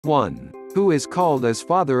1. Who is called as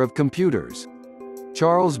father of computers?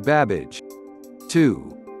 Charles Babbage.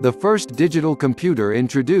 2. The first digital computer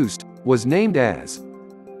introduced was named as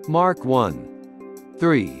Mark I.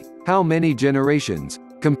 3. How many generations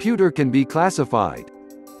computer can be classified?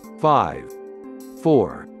 5.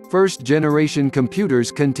 4. First generation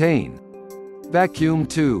computers contain vacuum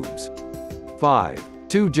tubes. 5.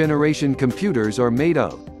 Two generation computers are made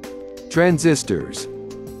of transistors.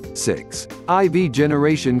 6. IV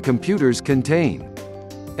generation computers contain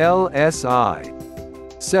LSI.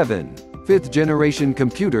 7. Fifth generation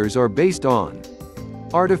computers are based on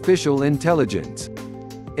artificial intelligence.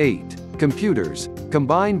 8. Computers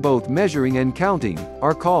combine both measuring and counting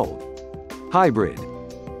are called hybrid.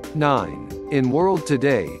 9. In world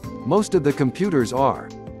today, most of the computers are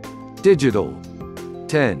digital.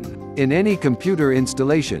 10. In any computer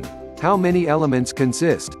installation, how many elements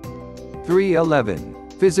consist? 311.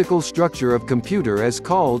 Physical structure of computer is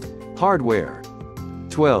called hardware.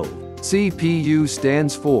 12. CPU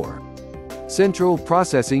stands for Central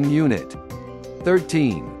Processing Unit.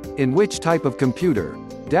 13. In which type of computer,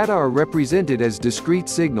 data are represented as discrete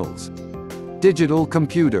signals? Digital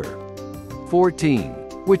computer. 14.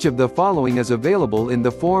 Which of the following is available in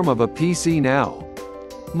the form of a PC now?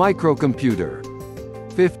 Microcomputer.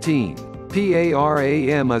 15.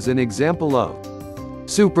 PARAM is an example of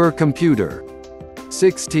supercomputer.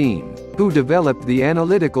 16. Who developed the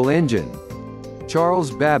analytical engine? Charles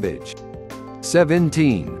Babbage.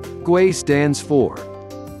 17. GUI stands for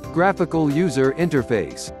Graphical User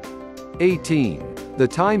Interface. 18. The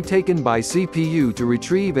time taken by CPU to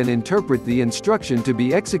retrieve and interpret the instruction to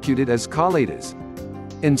be executed as calledas.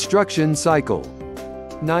 Instruction cycle.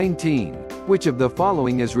 19. Which of the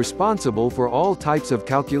following is responsible for all types of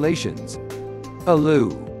calculations?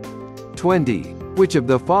 ALU. 20. Which of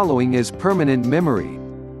the following is permanent memory?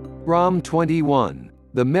 ROM. 21.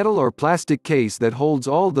 The metal or plastic case that holds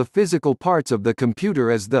all the physical parts of the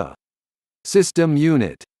computer as the system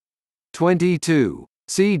unit. 22.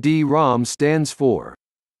 CD-ROM stands for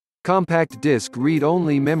compact disc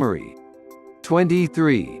read-only memory.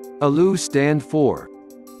 23. ALU stand for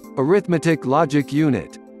arithmetic logic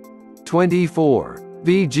unit. 24.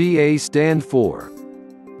 VGA stand for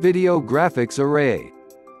video graphics array.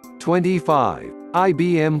 25.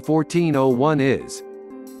 IBM 1401 is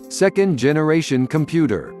second generation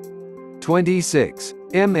computer. 26.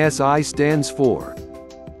 MSI stands for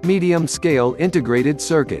medium scale integrated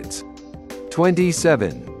circuits.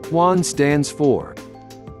 27. WAN stands for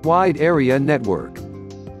wide area network.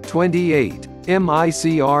 28.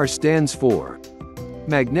 MICR stands for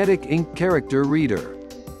magnetic ink character reader.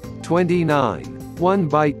 29. 1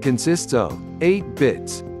 byte consists of 8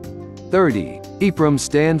 bits. 30. EPROM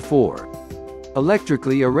stand for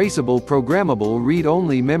electrically erasable programmable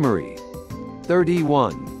read-only memory.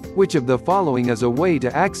 31. Which of the following is a way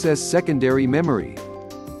to access secondary memory?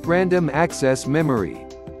 Random access memory.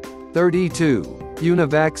 32.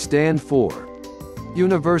 UNIVAC stand for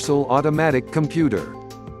Universal Automatic Computer.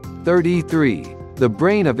 33. The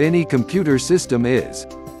brain of any computer system is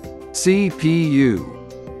CPU.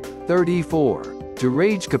 34. To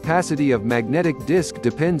rage capacity of magnetic disk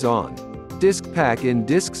depends on disk pack in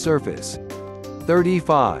disk surface.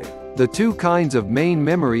 35. The two kinds of main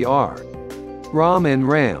memory are ROM and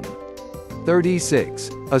RAM. 36.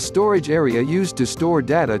 A storage area used to store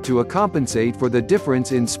data to compensate for the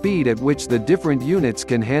difference in speed at which the different units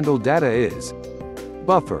can handle data is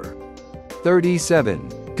buffer.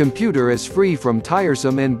 37. Computer is free from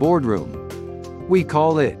tiresome and boardroom. We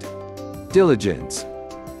call it Diligence.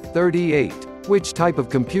 38. Which type of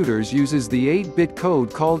computers uses the 8-bit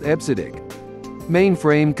code called EBCDIC?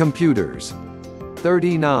 Mainframe computers.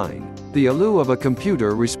 39. The ALU of a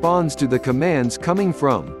computer responds to the commands coming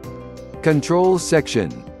from control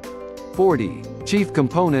section. 40. Chief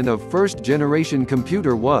component of first-generation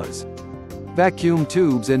computer was vacuum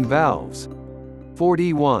tubes and valves.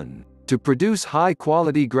 41. To produce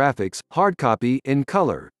high-quality graphics, hardcopy in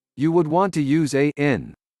color, you would want to use a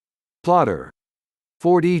N plotter.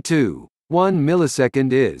 42. 1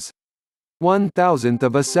 millisecond is 1/1000th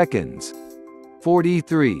of a second.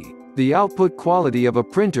 43. The output quality of a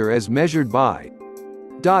printer is measured by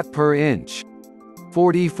dot per inch.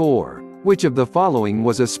 44. Which of the following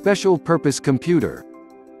was a special purpose computer?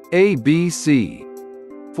 ABC.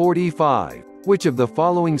 45. Which of the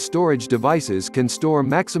following storage devices can store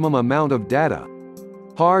maximum amount of data?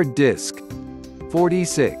 Hard disk.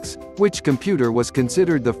 46. Which computer was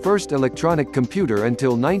considered the first electronic computer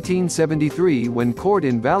until 1973 when court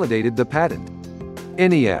invalidated the patent?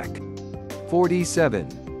 ENIAC. 47.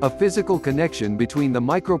 A physical connection between the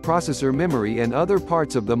microprocessor memory and other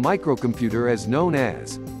parts of the microcomputer is known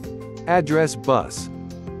as address bus.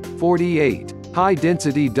 48.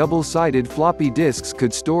 High-density double-sided floppy disks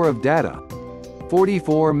could store of data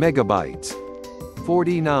 44 megabytes.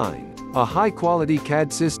 49. A high-quality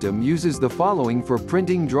CAD system uses the following for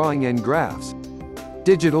printing, drawing and graphs.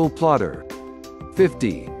 Digital plotter.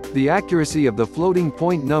 50. The accuracy of the floating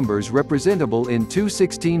point numbers representable in two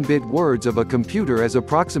 16-bit words of a computer is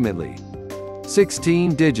approximately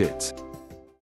 16 digits.